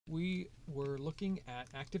we were looking at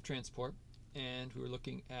active transport, and we were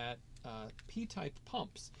looking at P-type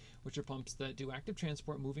pumps, which are pumps that do active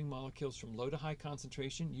transport, moving molecules from low to high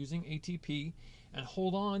concentration using ATP and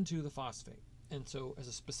hold on to the phosphate. And so as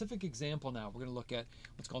a specific example now, we're going to look at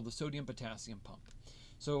what's called the sodium-potassium pump.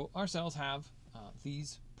 So our cells have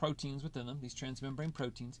these proteins within them, these transmembrane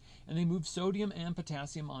proteins, and they move sodium and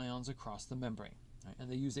potassium ions across the membrane, right?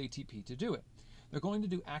 And they use ATP to do it. They're going to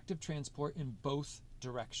do active transport in both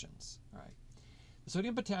directions, right? The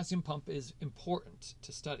sodium-potassium pump is important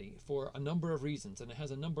to study for a number of reasons, and it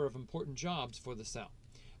has a number of important jobs for the cell.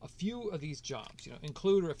 A few of these jobs,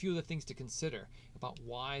 include, or a few of the things to consider about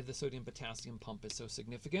why the sodium-potassium pump is so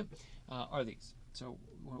significant are these. So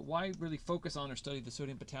why really focus on or study the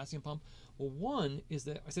sodium-potassium pump? Well, one is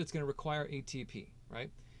that I said it's going to require ATP,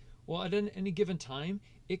 right? Well, at any given time,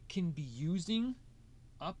 it can be using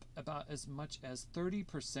up about as much as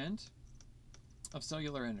 30% of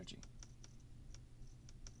cellular energy.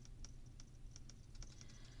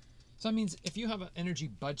 So that means if you have an energy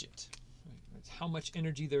budget, right, how much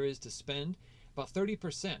energy there is to spend, about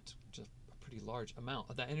 30%, which is a pretty large amount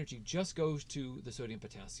of that energy, just goes to the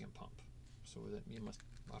sodium-potassium pump. So that you must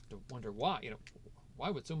have to wonder why. Why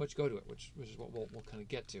would so much go to it? Which is what we'll kind of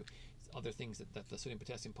get to. Other things that the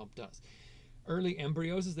sodium-potassium pump does. Early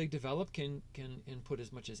embryos, as they develop, can input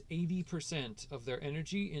as much as 80% of their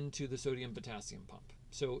energy into the sodium-potassium pump.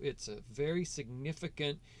 So it's a very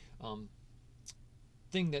significant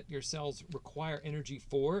thing that your cells require energy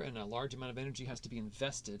for, and a large amount of energy has to be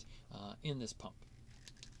invested in this pump.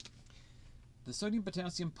 The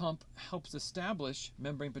sodium-potassium pump helps establish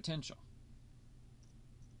membrane potential.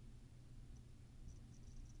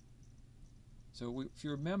 So if you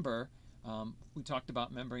remember, we talked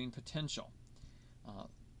about membrane potential.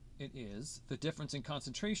 It is the difference in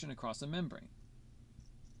concentration across a membrane.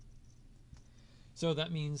 So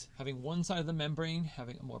that means having one side of the membrane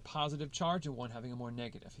having a more positive charge and one having a more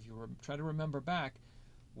negative. If you try to remember back,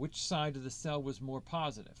 which side of the cell was more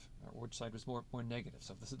positive or which side was more negative.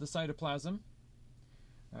 So if this is the cytoplasm,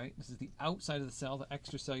 right? This is the outside of the cell, the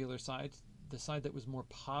extracellular side. The side that was more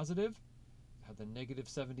positive had the negative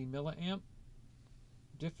 70 milliamp.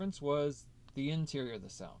 Difference was the interior of the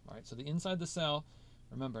cell, right? So the inside of the cell,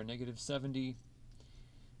 remember, negative 70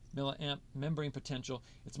 milliamp membrane potential.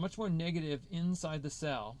 It's much more negative inside the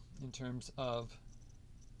cell in terms of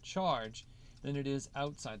charge than it is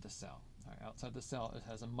outside the cell. All right, outside the cell, it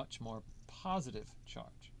has a much more positive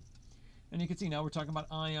charge. And you can see now we're talking about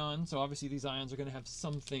ions, so obviously these ions are going to have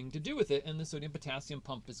something to do with it, and the sodium-potassium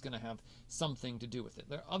pump is going to have something to do with it.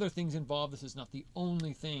 There are other things involved. This is not the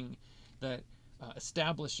only thing that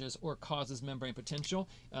establishes or causes membrane potential.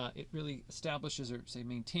 It really establishes or say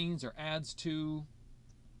maintains or adds to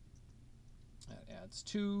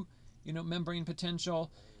membrane potential.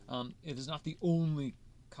 It is not the only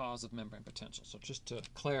cause of membrane potential. So just to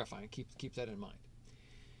clarify and keep that in mind.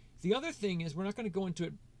 The other thing is, we're not going to go into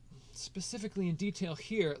it specifically in detail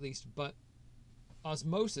here at least, but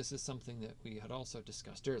osmosis is something that we had also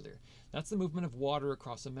discussed earlier. That's the movement of water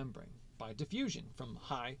across a membrane by diffusion from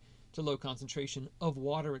high to low concentration of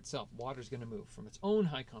water itself. Water is going to move from its own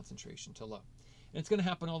high concentration to low. And it's going to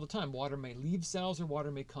happen all the time. Water may leave cells or water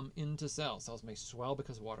may come into cells. Cells may swell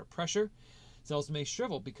because of water pressure. Cells may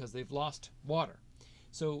shrivel because they've lost water.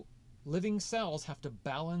 So living cells have to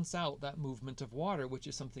balance out that movement of water, which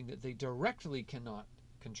is something that they directly cannot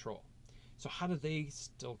control. So how do they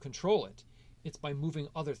still control it? It's by moving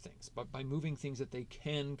other things, but by moving things that they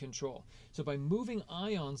can control. So by moving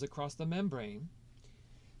ions across the membrane,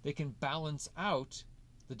 they can balance out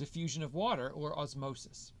the diffusion of water or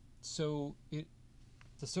osmosis. So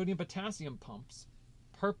the sodium-potassium pump's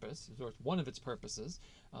purpose, or one of its purposes,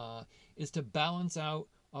 is to balance out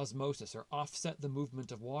osmosis or offset the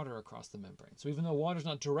movement of water across the membrane. So even though water is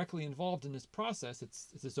not directly involved in this process, it's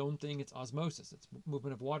its own thing, it's osmosis, it's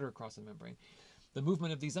movement of water across the membrane. The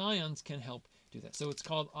movement of these ions can help do that. So it's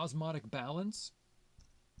called osmotic balance.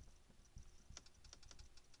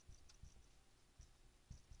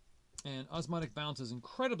 And osmotic balance is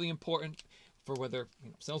incredibly important for whether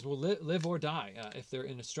cells will live or die if they're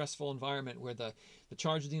in a stressful environment where the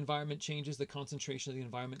charge of the environment changes, the concentration of the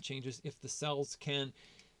environment changes. If the cells can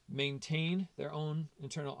maintain their own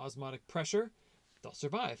internal osmotic pressure, they'll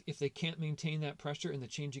survive. If they can't maintain that pressure in the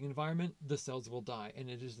changing environment, the cells will die. And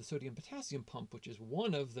it is the sodium-potassium pump, which is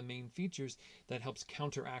one of the main features that helps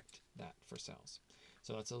counteract that for cells.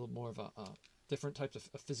 So that's a little more of a different types of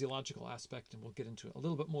physiological aspect, and we'll get into it a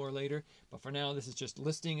little bit more later. But for now, this is just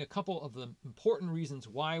listing a couple of the important reasons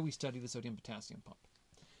why we study the sodium-potassium pump.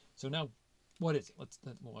 So now, what is it?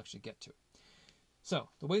 We'll actually get to it. So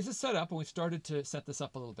the way this is set up, and we started to set this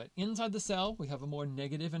up a little bit. Inside the cell, we have a more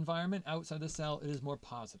negative environment. Outside the cell, it is more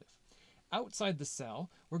positive. Outside the cell,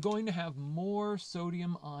 we're going to have more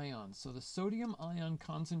sodium ions. So the sodium ion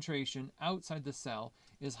concentration outside the cell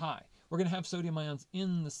is high. We're going to have sodium ions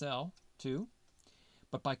in the cell too,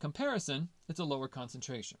 but by comparison, it's a lower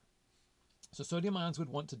concentration. So sodium ions would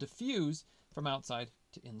want to diffuse from outside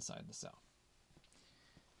to inside the cell.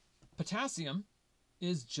 Potassium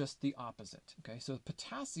is just the opposite. Okay, so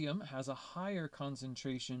potassium has a higher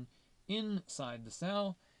concentration inside the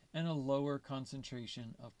cell and a lower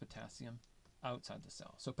concentration of potassium outside the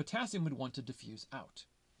cell. So potassium would want to diffuse out.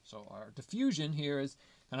 So our diffusion here is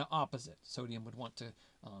kind of opposite. Sodium would want to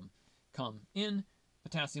come in,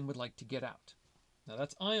 potassium would like to get out. Now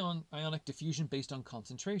that's ionic diffusion based on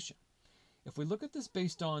concentration. If we look at this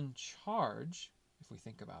based on charge, if we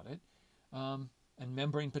think about it, and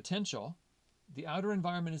membrane potential, the outer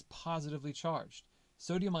environment is positively charged.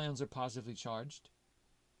 Sodium ions are positively charged.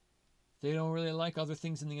 They don't really like other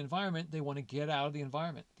things in the environment. They want to get out of the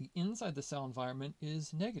environment. The inside the cell environment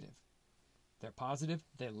is negative. They're positive.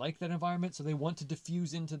 They like that environment, so they want to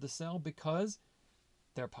diffuse into the cell because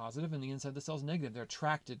they're positive and the inside the cell is negative. They're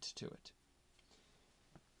attracted to it.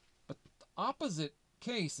 But the opposite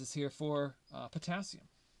case is here for potassium.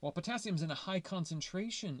 While potassium is in a high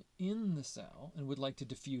concentration in the cell and would like to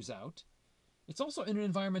diffuse out, it's also in an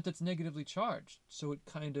environment that's negatively charged, so it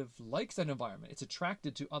kind of likes that environment. It's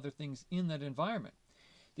attracted to other things in that environment.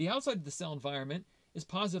 The outside of the cell environment is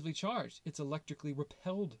positively charged. It's electrically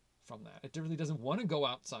repelled from that. It really doesn't want to go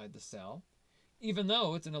outside the cell, even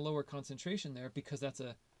though it's in a lower concentration there, because that's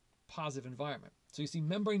a positive environment. So you see,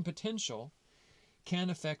 membrane potential can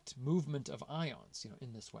affect movement of ions,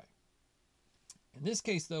 in this way. In this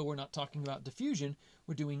case, though, we're not talking about diffusion.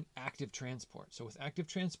 We're doing active transport. So with active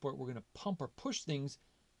transport, we're going to pump or push things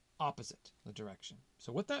opposite the direction.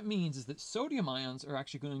 So what that means is that sodium ions are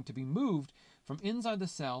actually going to be moved from inside the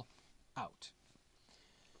cell out.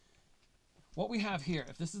 What we have here,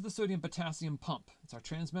 if this is the sodium-potassium pump, it's our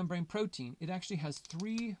transmembrane protein, it actually has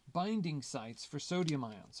 3 binding sites for sodium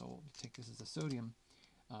ions. So we'll take this as a sodium.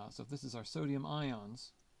 So if this is our sodium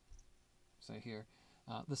ions, say here,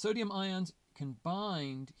 the sodium ions can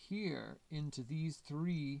bind here into these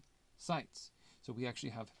 3 sites. So we actually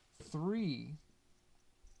have 3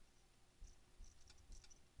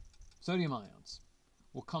 sodium ions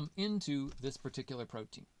will come into this particular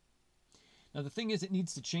protein. Now the thing is, it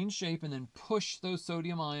needs to change shape and then push those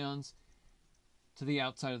sodium ions to the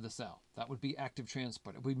outside of the cell. That would be active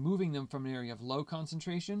transport. It would be moving them from an area of low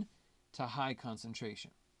concentration to high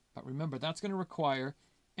concentration. But remember, that's going to require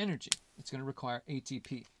energy. It's going to require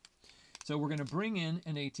ATP. So we're going to bring in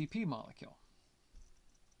an ATP molecule.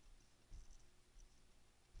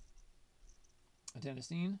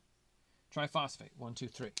 Adenosine triphosphate, 1, 2,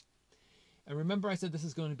 3. And remember I said this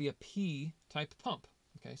is going to be a P-type pump.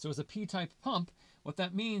 Okay, so as a P-type pump, what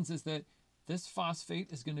that means is that this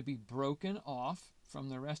phosphate is going to be broken off from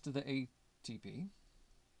the rest of the ATP.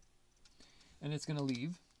 And it's going to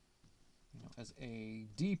leave as a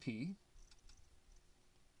DP,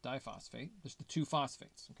 diphosphate. There's the 2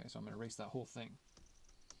 phosphates. Okay, so I'm going to erase that whole thing.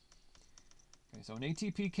 Okay, so an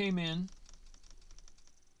ATP came in,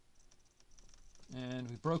 and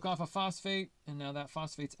we broke off a phosphate, and now that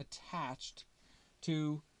phosphate's attached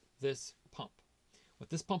to this pump. What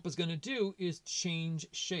this pump is going to do is change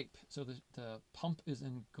shape. So the pump is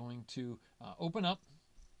going to open up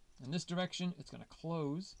in this direction. It's going to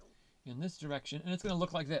close in this direction, and it's going to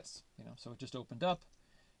look like this. So it just opened up,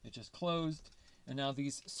 it just closed, and now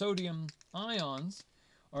these sodium ions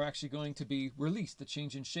are actually going to be released. The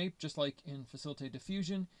change in shape, just like in facilitated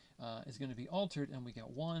diffusion, is going to be altered, and we get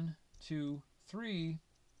 1, 2, 3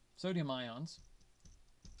 sodium ions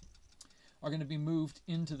are going to be moved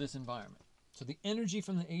into this environment. So the energy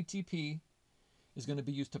from the ATP is going to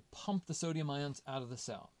be used to pump the sodium ions out of the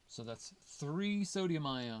cell. So that's 3 sodium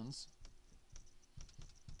ions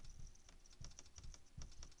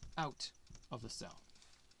out of the cell.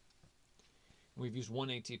 We've used 1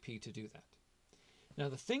 ATP to do that. Now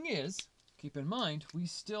the thing is, keep in mind, we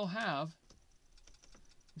still have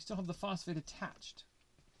the phosphate attached.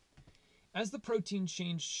 As the protein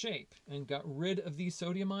changed shape and got rid of these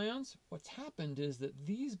sodium ions, what's happened is that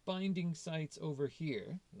these binding sites over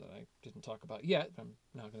here, that I didn't talk about yet, but I'm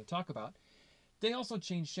now going to talk about, they also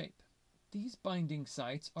changed shape. These binding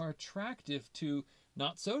sites are attractive to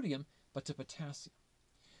not sodium, but to potassium.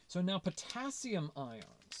 So now potassium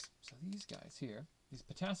ions, so these guys here, these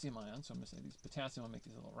potassium ions, so I'm going to say these potassium, I'll make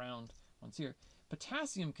these little round ones here,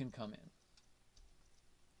 potassium can come in.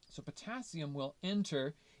 So potassium will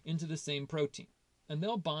enter into the same protein. and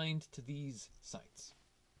they'll bind to these sites.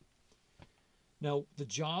 Now, the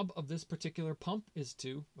job of this particular pump is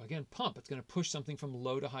to, again, pump. It's going to push something from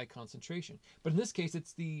low to high concentration. But in this case,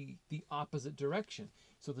 it's the opposite direction.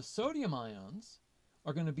 So the sodium ions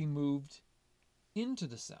are going to be moved into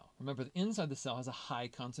the cell. Remember, the inside the cell has a high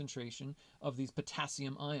concentration of these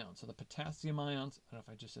potassium ions. So the potassium ions, I don't know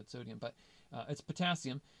if I just said sodium, but it's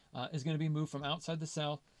potassium, is going to be moved from outside the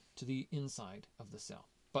cell to the inside of the cell.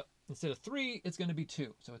 But instead of 3, it's going to be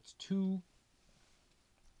 2. So it's two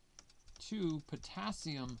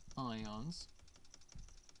potassium ions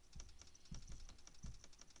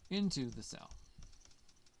into the cell.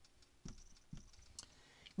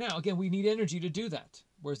 Now, again, we need energy to do that.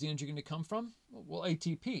 Where's the energy going to come from? Well,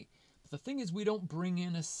 ATP. But the thing is, we don't bring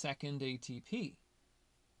in a second ATP.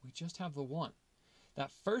 We just have the one.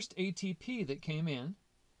 That first ATP that came in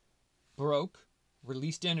broke,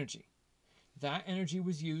 released energy. That energy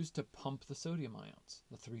was used to pump the sodium ions,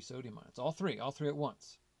 the 3 sodium ions, all three at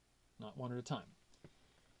once, not one at a time.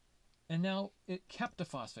 And now it kept a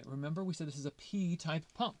phosphate. Remember, we said this is a P-type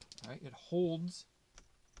pump, right? It holds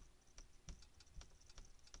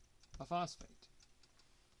a phosphate.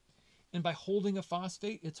 And by holding a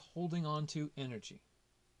phosphate, it's holding on to energy.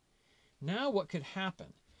 Now what could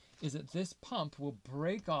happen is that this pump will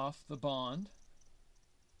break off the bond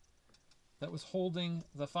that was holding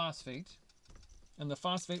the phosphate, and the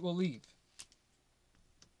phosphate will leave.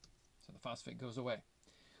 So the phosphate goes away.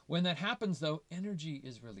 When that happens, though, energy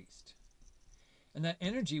is released. And that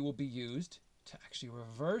energy will be used to actually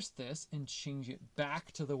reverse this and change it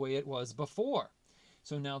back to the way it was before.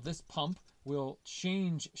 So now this pump will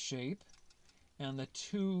change shape, and the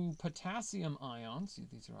 2 potassium ions, see,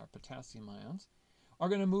 these are our potassium ions, are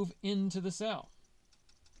going to move into the cell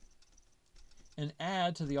and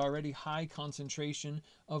add to the already high concentration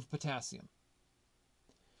of potassium.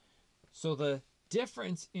 So the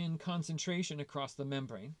difference in concentration across the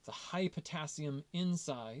membrane, the high potassium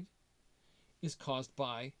inside, is caused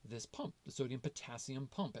by this pump, the sodium-potassium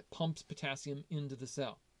pump. It pumps potassium into the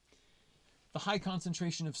cell. The high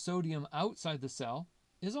concentration of sodium outside the cell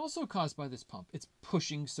is also caused by this pump. It's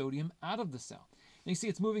pushing sodium out of the cell. And you see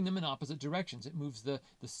it's moving them in opposite directions. It moves the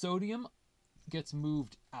sodium gets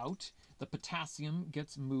moved out, the potassium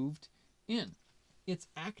gets moved in. It's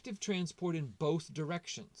active transport in both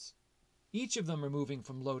directions. Each of them are moving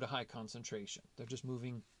from low to high concentration. They're just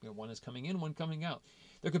moving, one is coming in, one coming out.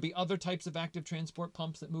 There could be other types of active transport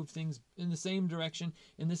pumps that move things in the same direction.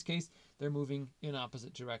 In this case, they're moving in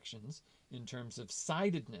opposite directions in terms of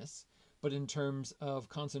sidedness, but in terms of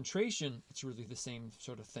concentration, it's really the same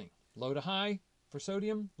sort of thing. Low to high for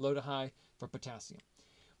sodium, low to high for potassium.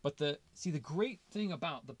 But the great thing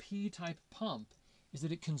about the P-type pump is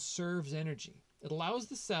that it conserves energy. It allows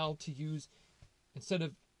the cell to use, instead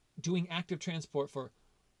of doing active transport for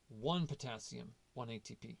 1 potassium, 1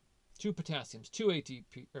 ATP, 2 potassiums, 2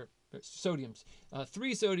 ATP, or sodiums,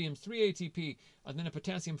 3 sodiums, 3 ATP, and then a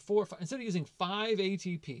potassium 4, 5, instead of using 5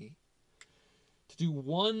 ATP to do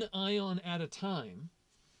 1 ion at a time,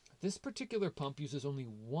 this particular pump uses only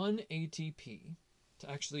 1 ATP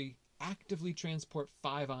to actually actively transport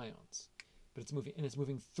 5 ions. But it's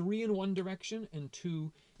moving 3 in one direction and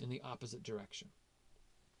 2 in the opposite direction.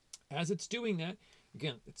 As it's doing that,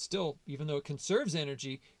 again, it's still, even though it conserves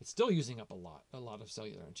energy, it's still using up a lot of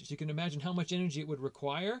cellular energy. So you can imagine how much energy it would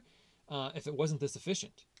require if it wasn't this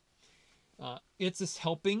efficient. It's just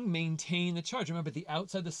helping maintain the charge. Remember, the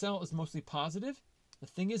outside the cell is mostly positive. The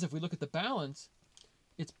thing is, if we look at the balance,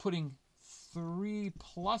 it's putting 3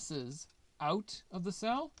 pluses out of the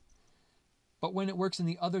cell. But when it works in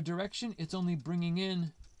the other direction, it's only bringing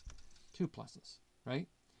in 2 pluses, right?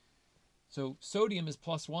 So sodium is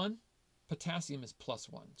 +1, potassium is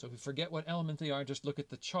 +1. So if we forget what element they are, just look at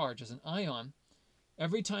the charge as an ion.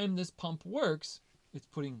 Every time this pump works, it's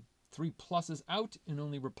putting 3 pluses out and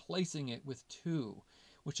only replacing it with 2,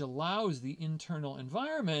 which allows the internal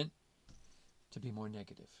environment to be more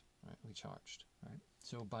negative, right? Charged, right?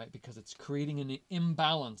 So because it's creating an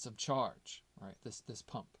imbalance of charge, right? This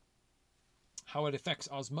pump. How it affects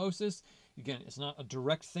osmosis, again, it's not a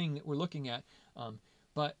direct thing that we're looking at,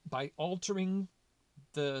 but by altering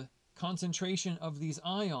the concentration of these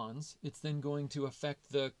ions, it's then going to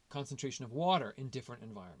affect the concentration of water in different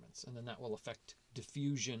environments. And then that will affect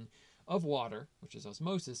diffusion of water, which is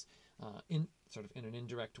osmosis, in an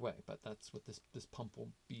indirect way. But that's what this pump will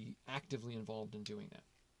be actively involved in doing that.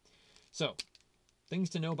 So, things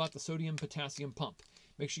to know about the sodium-potassium pump.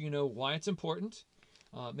 Make sure you know why it's important.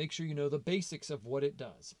 Make sure you know the basics of what it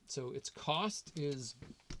does. So its cost is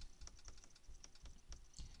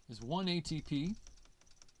 1 ATP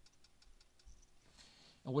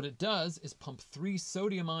And what it does is pump 3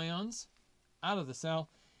 sodium ions out of the cell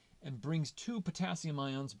and brings 2 potassium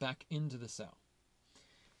ions back into the cell.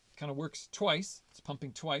 It kind of works twice. It's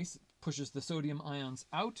pumping twice. It pushes the sodium ions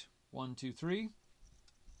out, 1, 2, 3,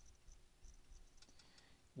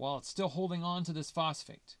 while it's still holding on to this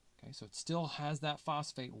phosphate. Okay, so it still has that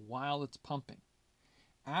phosphate while it's pumping.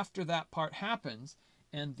 After that part happens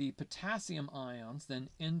and the potassium ions then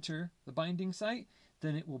enter the binding site,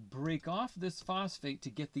 then it will break off this phosphate to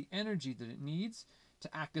get the energy that it needs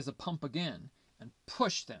to act as a pump again and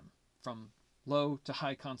push them from low to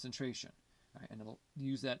high concentration. Right, and it'll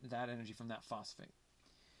use that energy from that phosphate.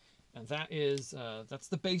 And that's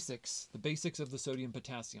the basics of the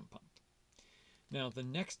sodium-potassium pump. Now, the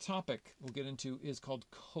next topic we'll get into is called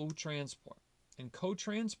co-transport. And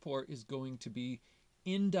co-transport is going to be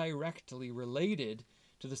indirectly related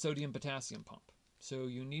to the sodium-potassium pump. So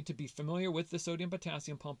you need to be familiar with the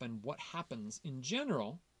sodium-potassium pump and what happens in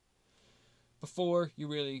general before you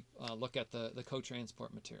really look at the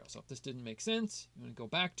co-transport material. So if this didn't make sense, you want to go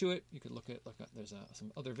back to it. You could look at there's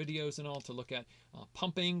some other videos and all to look at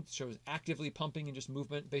pumping. It shows actively pumping and just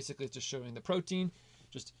movement. Basically, it's just showing the protein,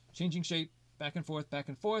 just changing shape, back and forth, back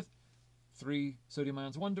and forth. 3 sodium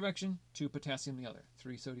ions one direction, 2 potassium the other.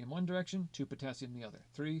 3 sodium one direction, 2 potassium the other.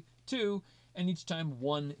 3, 2, and each time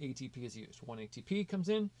 1 ATP is used. 1 ATP comes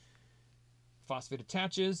in, phosphate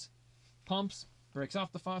attaches, pumps, breaks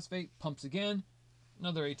off the phosphate, pumps again,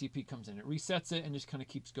 another ATP comes in. It resets it and just kind of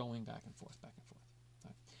keeps going back and forth, back and forth.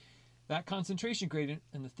 Right. That concentration gradient,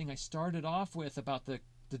 and the thing I started off with about the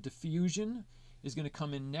diffusion, is going to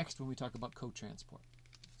come in next when we talk about co-transport.